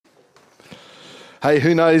Hey,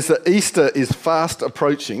 who knows that Easter is fast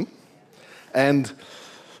approaching, and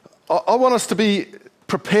I want us to be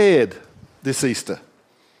prepared this Easter.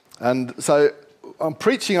 And so I'm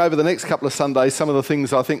preaching over the next couple of Sundays some of the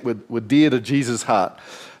things I think were dear to Jesus' heart.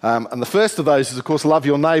 And the first of those is, of course, love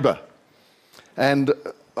your neighbour. And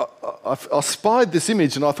I spied this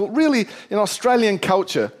image and I thought, really, in Australian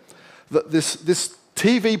culture, that this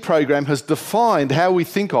TV program has defined how we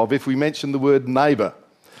think of if we mention the word neighbour.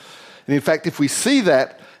 And in fact, if we see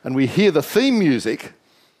that and we hear the theme music,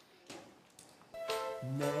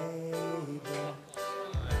 neighbor,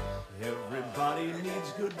 everybody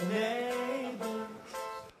needs good neighbors.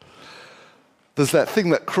 There's that thing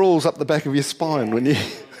that crawls up the back of your spine when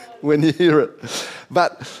you hear it.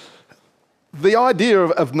 But the idea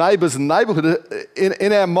of neighbours and neighbourhood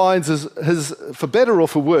in our minds has, for better or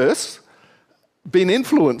for worse, been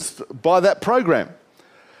influenced by that program.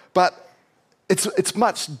 But it's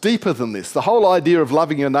much deeper than this. The whole idea of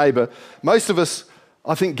loving your neighbour, most of us,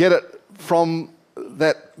 I think, get it from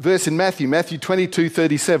that verse in Matthew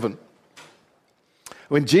 22:37.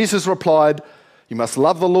 When Jesus replied, "You must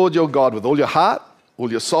love the Lord your God with all your heart, all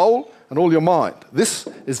your soul, and all your mind. This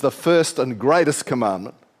is the first and greatest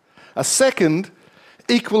commandment. A second,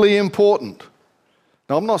 equally important."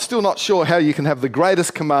 Now, I'm still not sure how you can have the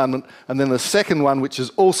greatest commandment and then the second one, which is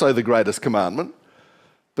also the greatest commandment.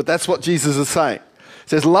 But that's what Jesus is saying. He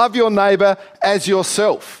says, love your neighbour as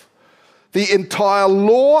yourself. The entire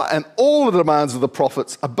law and all the demands of the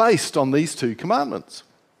prophets are based on these two commandments.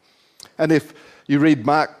 And if you read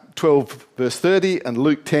Mark 12, verse 30 and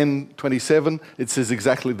Luke 10:27, it says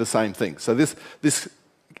exactly the same thing. So this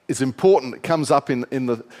is important. It comes up in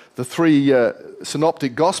the three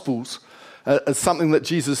synoptic gospels as something that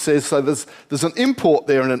Jesus says. So there's an import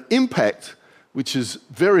there and an impact which is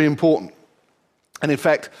very important. And in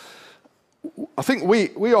fact, I think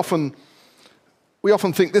we often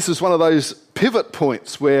think this is one of those pivot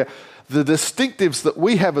points where the distinctives that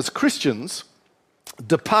we have as Christians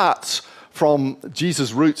departs from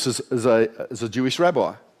Jesus' roots as a Jewish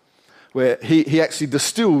rabbi, where he actually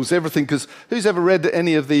distills everything. Because who's ever read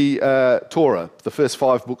any of the Torah, the first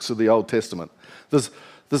 5 books of the Old Testament? There's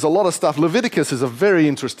a lot of stuff. Leviticus is a very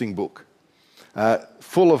interesting book,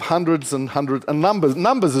 full of hundreds and numbers.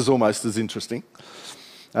 Numbers is almost as interesting.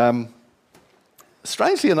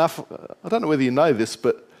 Strangely enough, I don't know whether you know this,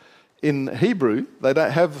 but in Hebrew, they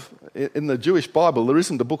don't have, in the Jewish Bible, there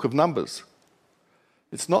isn't a book of Numbers.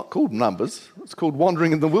 It's not called Numbers, it's called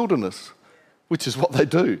Wandering in the Wilderness, which is what they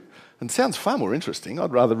do. And it sounds far more interesting.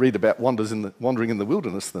 I'd rather read about wandering in the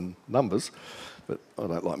wilderness than Numbers, but I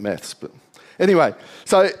don't like maths. But anyway,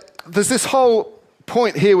 so there's this whole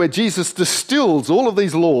point here where Jesus distills all of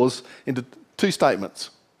these laws into 2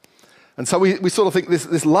 statements. And so we sort of think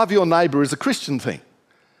this love your neighbour is a Christian thing.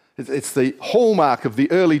 It's the hallmark of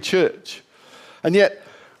the early church. And yet,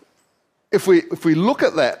 if we look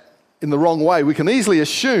at that in the wrong way, we can easily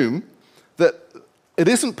assume that it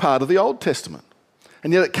isn't part of the Old Testament.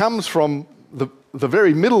 And yet it comes from the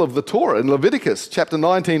very middle of the Torah in Leviticus chapter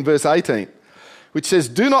 19, verse 18, which says,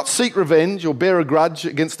 "Do not seek revenge or bear a grudge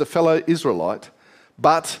against a fellow Israelite,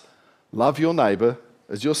 but love your neighbour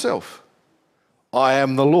as yourself. I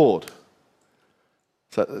am the Lord."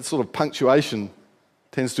 So that sort of punctuation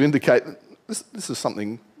tends to indicate that this is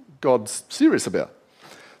something God's serious about.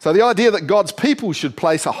 So the idea that God's people should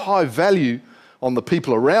place a high value on the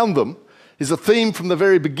people around them is a theme from the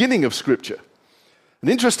very beginning of Scripture.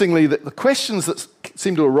 And interestingly, the questions that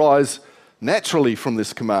seem to arise naturally from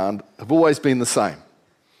this command have always been the same.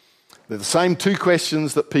 They're the same 2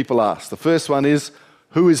 questions that people ask. The first one is,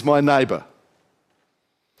 who is my neighbour?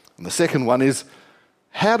 And the second one is,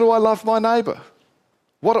 how do I love my neighbour?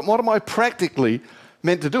 What am I practically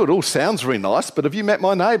meant to do? It all sounds very nice, but have you met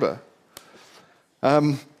my neighbour?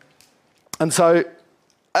 And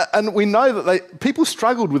we know that people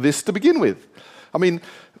struggled with this to begin with. I mean,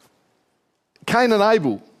 Cain and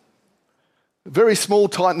Abel, a very small,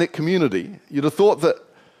 tight-knit community. You'd have thought that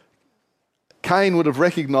Cain would have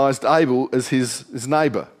recognised Abel as his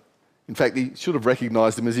neighbour. In fact, he should have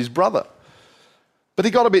recognised him as his brother. But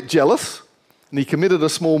he got a bit jealous, and he committed a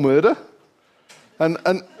small murder. And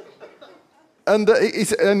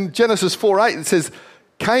in Genesis 4:8, it says,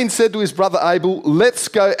 Cain said to his brother Abel, "Let's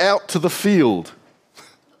go out to the field."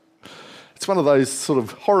 It's one of those sort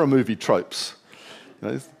of horror movie tropes. You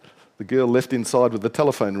know, the girl left inside with the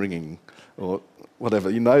telephone ringing or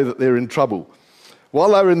whatever. You know that they're in trouble.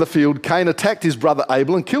 While they were in the field, Cain attacked his brother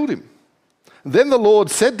Abel and killed him. And then the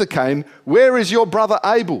Lord said to Cain, "Where is your brother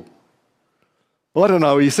Abel?" "I don't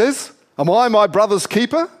know," he says. "Am I my brother's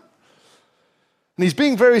keeper?" And he's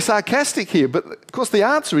being very sarcastic here, but of course the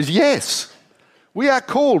answer is yes. We are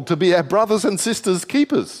called to be our brothers and sisters'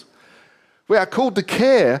 keepers. We are called to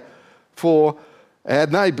care for our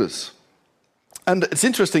neighbours. And it's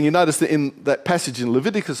interesting, you notice that in that passage in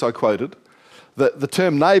Leviticus I quoted, that the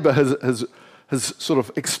term neighbour has sort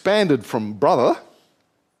of expanded from brother,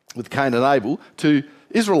 with Cain and Abel, to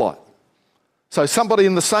Israelite. So somebody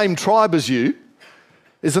in the same tribe as you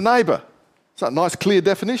is a neighbour. It's a nice, clear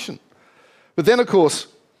definition. But then, of course,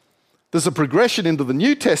 there's a progression into the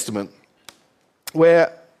New Testament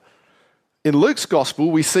where in Luke's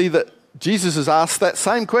Gospel we see that Jesus has asked that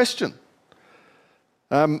same question.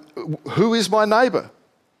 Who is my neighbour?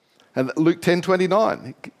 And Luke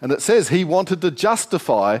 10:29, and it says he wanted to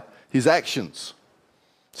justify his actions.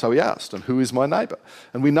 So he asked, and who is my neighbour?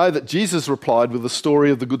 And we know that Jesus replied with the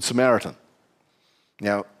story of the Good Samaritan.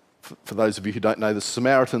 Now, for those of you who don't know, the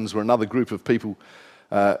Samaritans were another group of people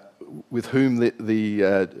with whom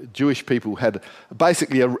the Jewish people had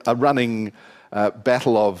basically a running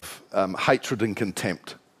battle of hatred and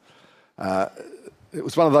contempt. It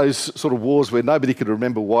was one of those sort of wars where nobody could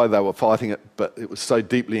remember why they were fighting it, but it was so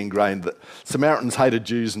deeply ingrained that Samaritans hated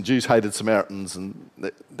Jews and Jews hated Samaritans, and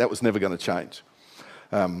that was never going to change.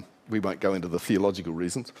 We won't go into the theological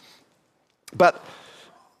reasons. But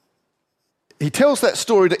he tells that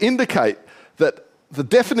story to indicate that the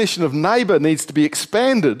definition of neighbour needs to be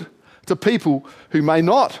expanded to people who may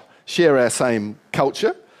not share our same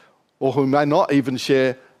culture or who may not even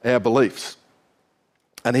share our beliefs.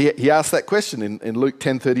 And he asked that question in Luke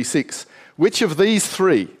 10:36. Which of these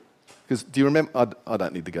three, because do you remember, I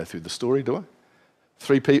don't need to go through the story, do I?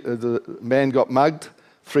 The man got mugged,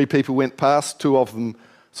 3 people went past, 2 of them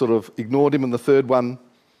sort of ignored him, and the third one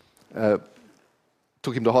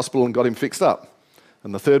took him to hospital and got him fixed up.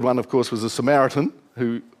 And the third one, of course, was a Samaritan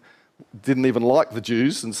who didn't even like the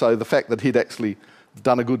Jews, and so the fact that he'd actually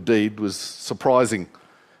done a good deed was surprising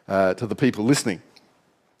to the people listening.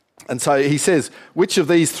 And so he says, which of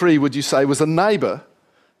these 3 would you say was a neighbour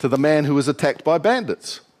to the man who was attacked by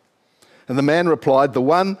bandits? And the man replied, the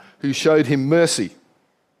one who showed him mercy.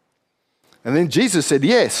 And then Jesus said,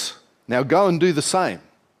 yes, now go and do the same.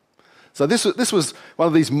 So this was one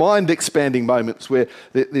of these mind-expanding moments where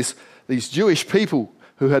these Jewish people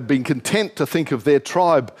who had been content to think of their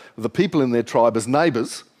tribe, the people in their tribe, as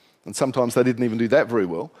neighbours, and sometimes they didn't even do that very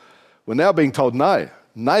well, were now being told, no,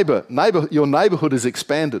 neighbour, your neighbourhood is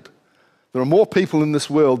expanded. There are more people in this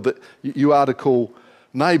world that you are to call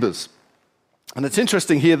neighbours. And it's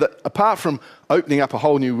interesting here that apart from opening up a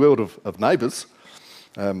whole new world of neighbours,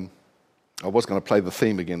 I was going to play the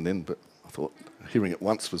theme again then, but I thought hearing it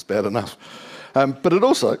once was bad enough. But it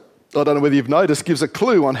also, I don't know whether you've noticed, gives a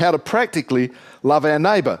clue on how to practically love our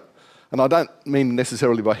neighbour. And I don't mean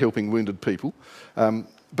necessarily by helping wounded people,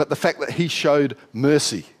 but the fact that he showed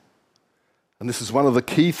mercy. And this is one of the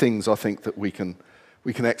key things I think that we can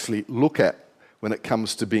actually look at when it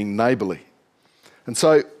comes to being neighbourly. And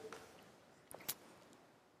so,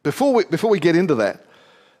 before we get into that,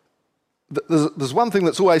 there's one thing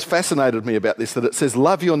that's always fascinated me about this, that it says,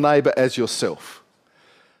 love your neighbour as yourself.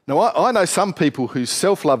 Now, I know some people whose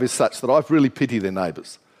self-love is such that I really pity their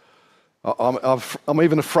neighbours. I'm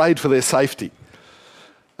even afraid for their safety.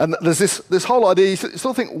 And there's this whole idea, you sort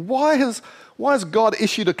of think, why has God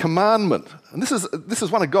issued a commandment? And this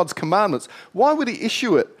is one of God's commandments. Why would he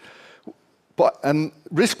issue it and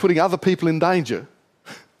risk putting other people in danger?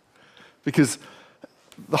 Because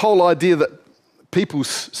the whole idea that people's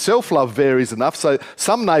self-love varies enough, so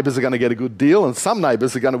some neighbours are going to get a good deal and some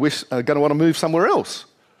neighbours are going to want to move somewhere else.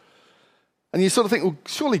 And you sort of think, well,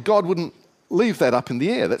 surely God wouldn't leave that up in the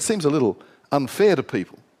air. That seems a little unfair to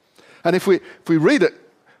people. And if we read it,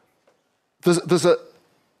 there's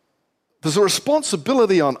a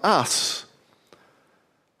responsibility on us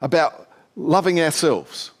about loving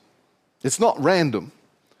ourselves. It's not random,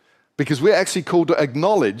 because we're actually called to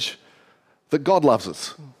acknowledge that God loves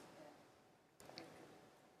us.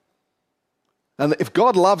 And if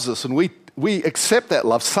God loves us and we accept that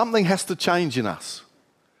love, something has to change in us.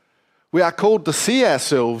 We are called to see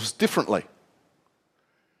ourselves differently.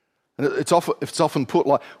 And it's often put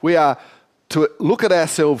like, we are to look at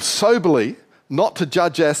ourselves soberly, not to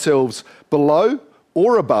judge ourselves below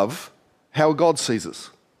or above how God sees us.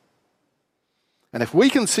 And if we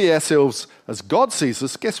can see ourselves as God sees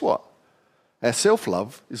us, guess what? Our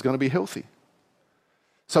self-love is going to be healthy.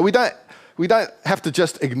 So we don't have to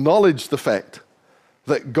just acknowledge the fact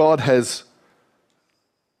that God has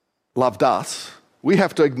loved us. We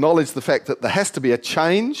have to acknowledge the fact that there has to be a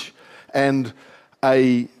change and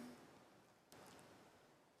a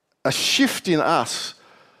shift in us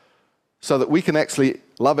so that we can actually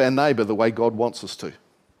love our neighbour the way God wants us to.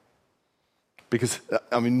 Because,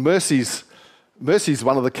 mercy's mercy is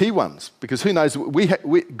one of the key ones, because who knows,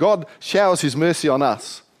 God showers his mercy on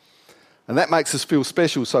us, and that makes us feel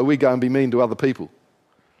special, so we go and be mean to other people.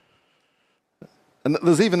 And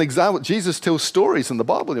there's even an example, Jesus tells stories in the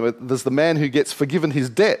Bible. There's the man who gets forgiven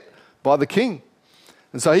his debt by the king.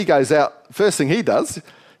 And so he goes out, first thing he does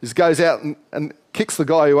is goes out and kicks the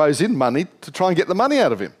guy who owes him money to try and get the money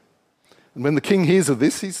out of him. And when the king hears of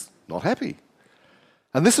this, he's not happy.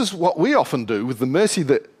 And this is what we often do with the mercy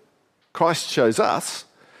that Christ shows us.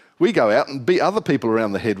 We go out and beat other people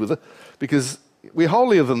around the head with it because we're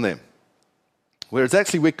holier than them. Whereas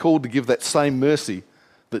actually we're called to give that same mercy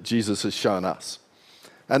that Jesus has shown us.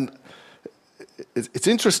 And it's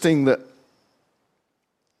interesting that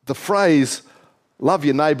the phrase, love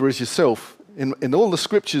your neighbour as yourself, in all the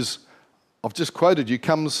scriptures I've just quoted you,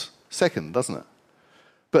 comes second, doesn't it?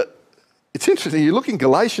 But it's interesting, you look in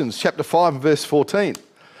Galatians chapter 5 and verse 14,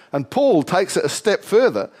 and Paul takes it a step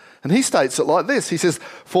further, and he states it like this. He says,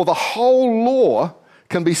 for the whole law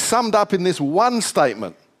can be summed up in this one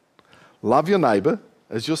statement, love your neighbour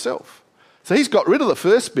as yourself. So he's got rid of the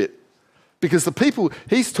first bit, because the people,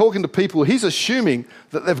 he's talking to people, he's assuming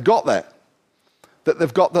that they've got that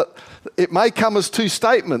they've got that. It may come as two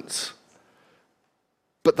statements,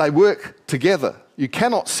 but they work together. You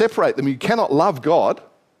cannot separate them. You cannot love God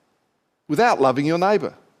without loving your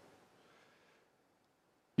neighbour.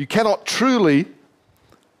 You cannot truly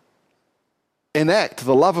enact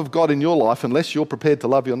the love of God in your life unless you're prepared to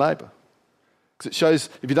love your neighbour. Because it shows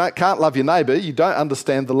if you can't love your neighbour, you don't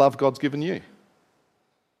understand the love God's given you.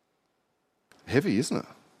 Heavy, isn't it?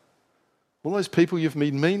 All those people you've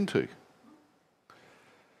been mean to.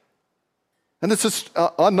 And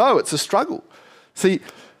I know it's a struggle. See,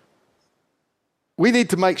 we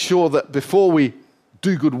need to make sure that before we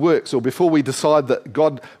do good works or before we decide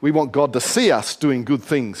that we want God to see us doing good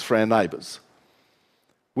things for our neighbours,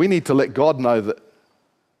 we need to let God know that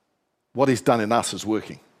what he's done in us is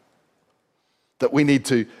working. That we need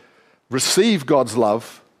to receive God's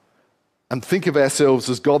love and think of ourselves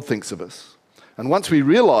as God thinks of us. And once we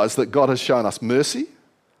realise that God has shown us mercy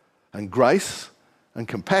and grace and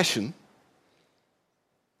compassion,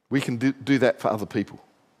 we can do that for other people.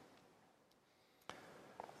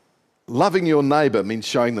 Loving your neighbour means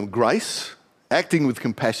showing them grace, acting with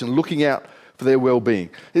compassion, looking out for their well-being.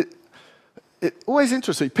 It always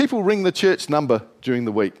interests me. People ring the church number during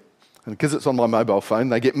the week, and because it's on my mobile phone,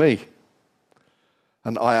 they get me.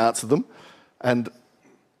 And I answer them, and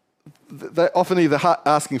they're often either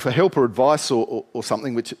asking for help or advice or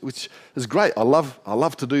something, which is great. I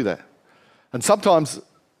love to do that. And sometimes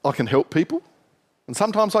I can help people, and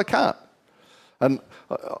sometimes I can't. And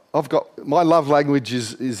my love language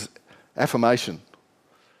is affirmation.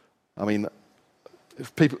 I mean,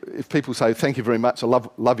 if people say thank you very much, I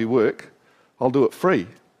love your work, I'll do it free.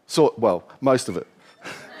 Most of it.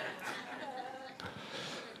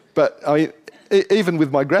 But I mean, even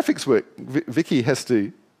with my graphics work, Vicky has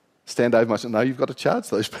to stand over much and no, you've got to charge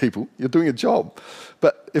those people. You're doing a job.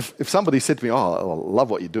 But if somebody said to me, oh, I love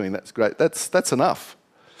what you're doing, that's great, that's enough.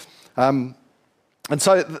 And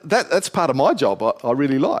so that's part of my job I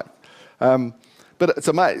really like. But it's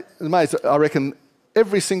amazing. I reckon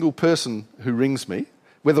every single person who rings me,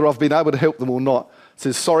 whether I've been able to help them or not,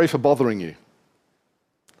 says, sorry for bothering you.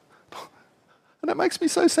 And that makes me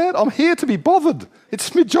so sad. I'm here to be bothered.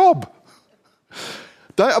 It's my job.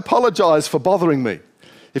 Don't apologise for bothering me.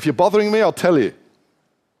 If you're bothering me, I'll tell you.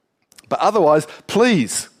 But otherwise,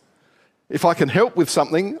 please, if I can help with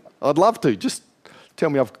something, I'd love to. Just tell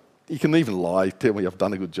me you can even lie, tell me I've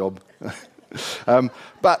done a good job.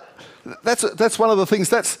 But that's one of the things,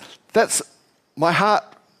 that's my heart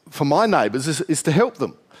for my neighbours is to help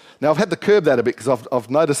them. Now, I've had to curb that a bit because I've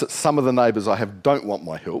noticed that some of the neighbours I have don't want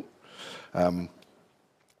my help.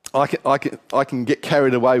 I can get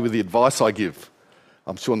carried away with the advice I give.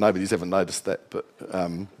 I'm sure nobody's ever noticed that, but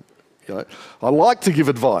I like to give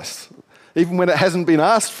advice, even when it hasn't been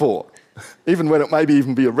asked for, even when it maybe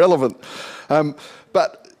even be irrelevant.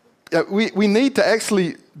 But we need to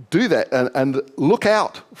actually do that and look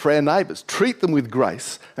out for our neighbours, treat them with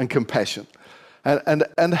grace and compassion,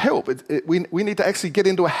 and help. We need to actually get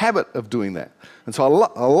into a habit of doing that. And so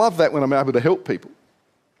I love that when I'm able to help people.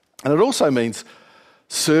 And it also means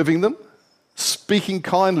serving them, speaking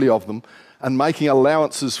kindly of them, and making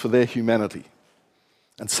allowances for their humanity.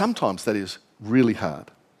 And sometimes that is really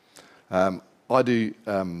hard. I do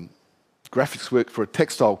graphics work for a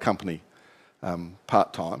textile company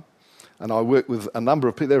part-time, and I work with a number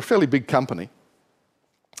of people. They're a fairly big company.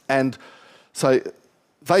 And so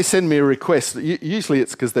they send me a request. Usually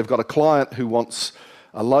it's because they've got a client who wants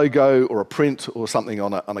a logo or a print or something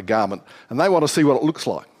on a garment, and they want to see what it looks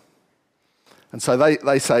like. And so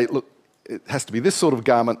they say, look, it has to be this sort of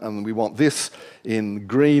garment, and we want this in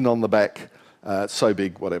green on the back, so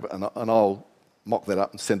big, whatever. And I'll mock that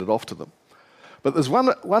up and send it off to them. But there's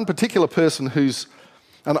one particular person who's,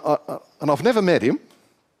 and I've never met him,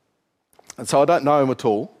 and so I don't know him at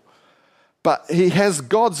all, but he has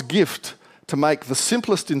God's gift to make the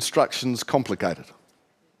simplest instructions complicated.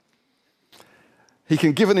 He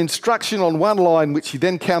can give an instruction on one line which he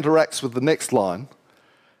then counteracts with the next line,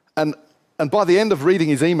 and by the end of reading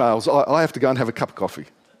his emails, I have to go and have a cup of coffee.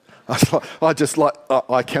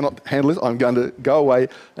 I cannot handle it. I'm going to go away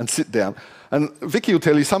and sit down. And Vicky will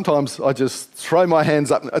tell you, sometimes I just throw my hands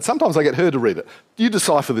up, and sometimes I get her to read it. You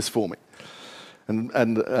decipher this for me.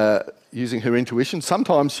 And using her intuition,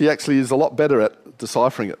 sometimes she actually is a lot better at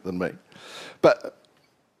deciphering it than me. But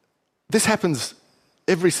this happens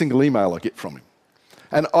every single email I get from him.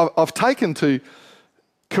 And I've taken to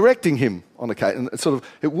correcting him on occasion. And sort of,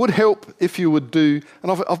 it would help if you would do,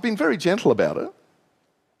 and I've been very gentle about it,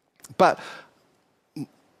 but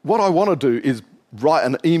what I want to do is write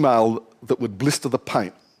an email that would blister the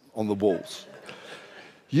paint on the walls.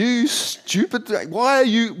 You stupid,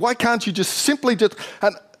 why can't you just simply just,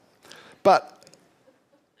 and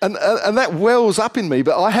that wells up in me,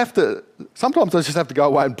 but I have to, sometimes I just have to go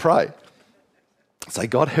away and pray. Say,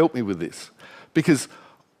 God, help me with this. Because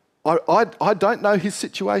I don't know his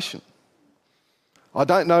situation. I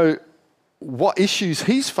don't know what issues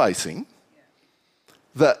he's facing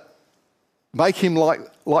that make him like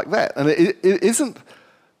that. And it isn't,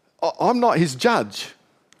 I'm not his judge.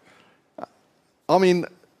 I mean,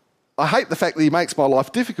 I hate the fact that he makes my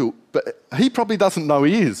life difficult, but he probably doesn't know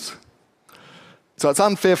he is. So it's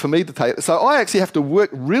unfair for me to take it. So I actually have to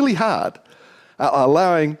work really hard at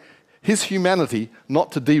allowing his humanity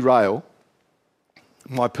not to derail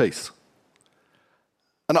my peace.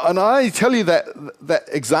 And I only tell you that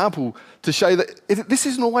example to show that this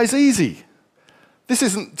isn't always easy. This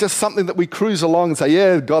isn't just something that we cruise along and say,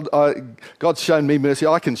 yeah, God's shown me mercy,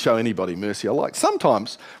 I can show anybody mercy I like.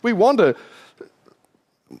 Sometimes we want to,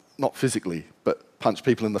 not physically, but punch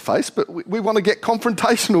people in the face, but we want to get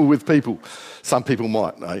confrontational with people. Some people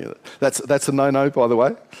might. No, that's a no-no, by the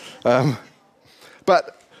way.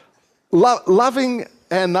 But loving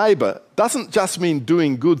our neighbour doesn't just mean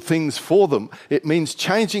doing good things for them. It means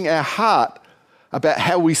changing our heart about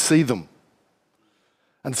how we see them.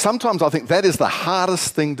 And sometimes I think that is the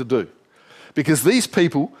hardest thing to do, because these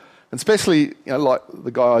people, and especially like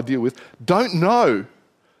the guy I deal with, don't know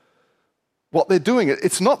what they're doing.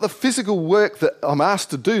 It's not the physical work that I'm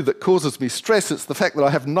asked to do that causes me stress. It's the fact that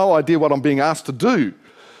I have no idea what I'm being asked to do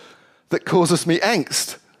that causes me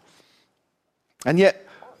angst. And yet,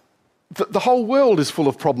 the whole world is full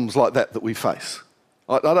of problems like that we face.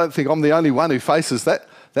 I don't think I'm the only one who faces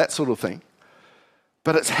that sort of thing.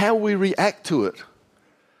 But it's how we react to it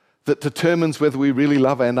that determines whether we really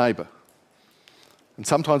love our neighbour. And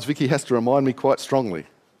sometimes Vicky has to remind me quite strongly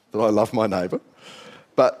that I love my neighbour.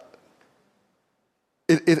 But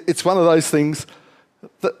it's one of those things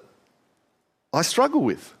that I struggle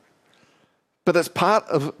with. But it's part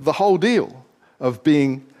of the whole deal of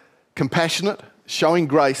being compassionate, showing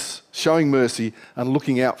grace, showing mercy, and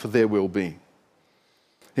looking out for their well-being.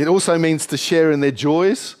 It also means to share in their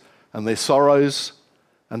joys and their sorrows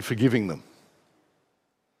and forgiving them.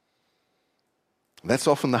 That's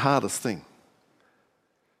often the hardest thing.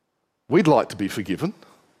 We'd like to be forgiven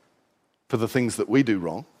for the things that we do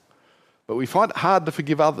wrong, but we find it hard to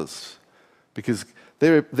forgive others because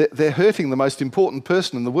they're hurting the most important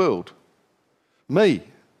person in the world, me.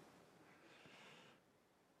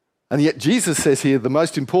 And yet Jesus says here, the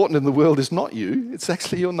most important in the world is not you, it's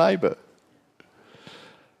actually your neighbour.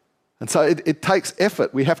 And so it takes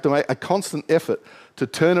effort. We have to make a constant effort to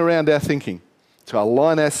turn around our thinking, to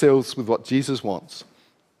align ourselves with what Jesus wants.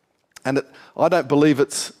 And I don't believe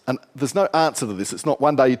there's no answer to this. It's not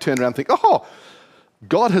one day you turn around and think, oh,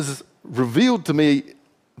 God has revealed to me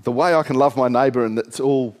the way I can love my neighbour and it's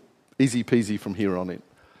all easy peasy from here on in.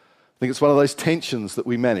 I think it's one of those tensions that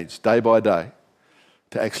we manage day by day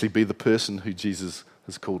to actually be the person who Jesus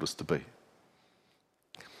has called us to be.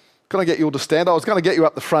 Can I get you all to stand? I was going to get you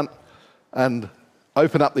up the front and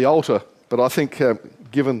open up the altar, but I think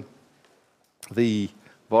given the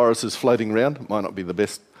virus is floating around, it might not be the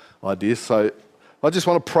best idea. So I just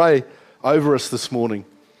want to pray over us this morning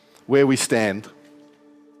where we stand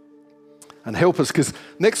and help us, because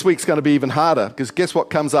next week's going to be even harder, because guess what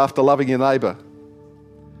comes after loving your neighbour?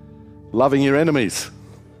 Loving your enemies.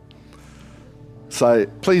 So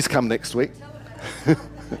please come next week.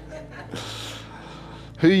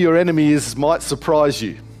 Who your enemy is might surprise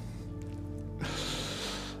you.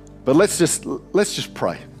 But let's just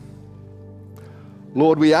pray.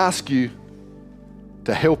 Lord, we ask you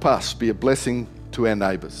to help us be a blessing to our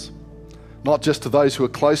neighbours, not just to those who are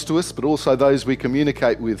close to us, but also those we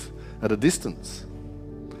communicate with at a distance.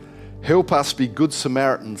 Help us be good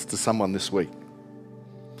Samaritans to someone this week.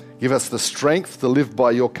 Give us the strength to live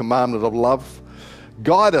by your commandment of love.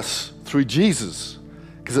 Guide us through Jesus,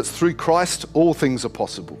 because it's through Christ all things are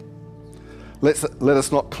possible. Let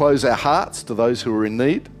us not close our hearts to those who are in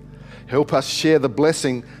need. Help us share the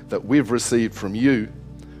blessing that we've received from you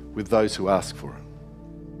with those who ask for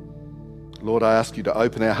it. Lord, I ask you to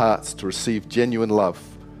open our hearts to receive genuine love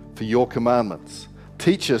for your commandments.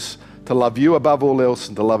 Teach us to love you above all else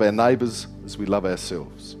and to love our neighbours as we love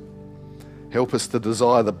ourselves. Help us to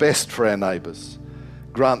desire the best for our neighbours.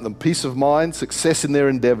 Grant them peace of mind, success in their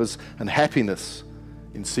endeavours, and happiness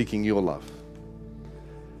in seeking your love.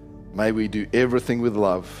 May we do everything with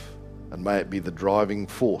love, and may it be the driving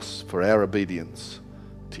force for our obedience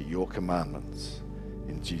to your commandments.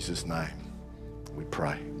 In Jesus' name we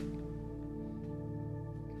pray.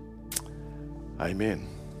 Amen.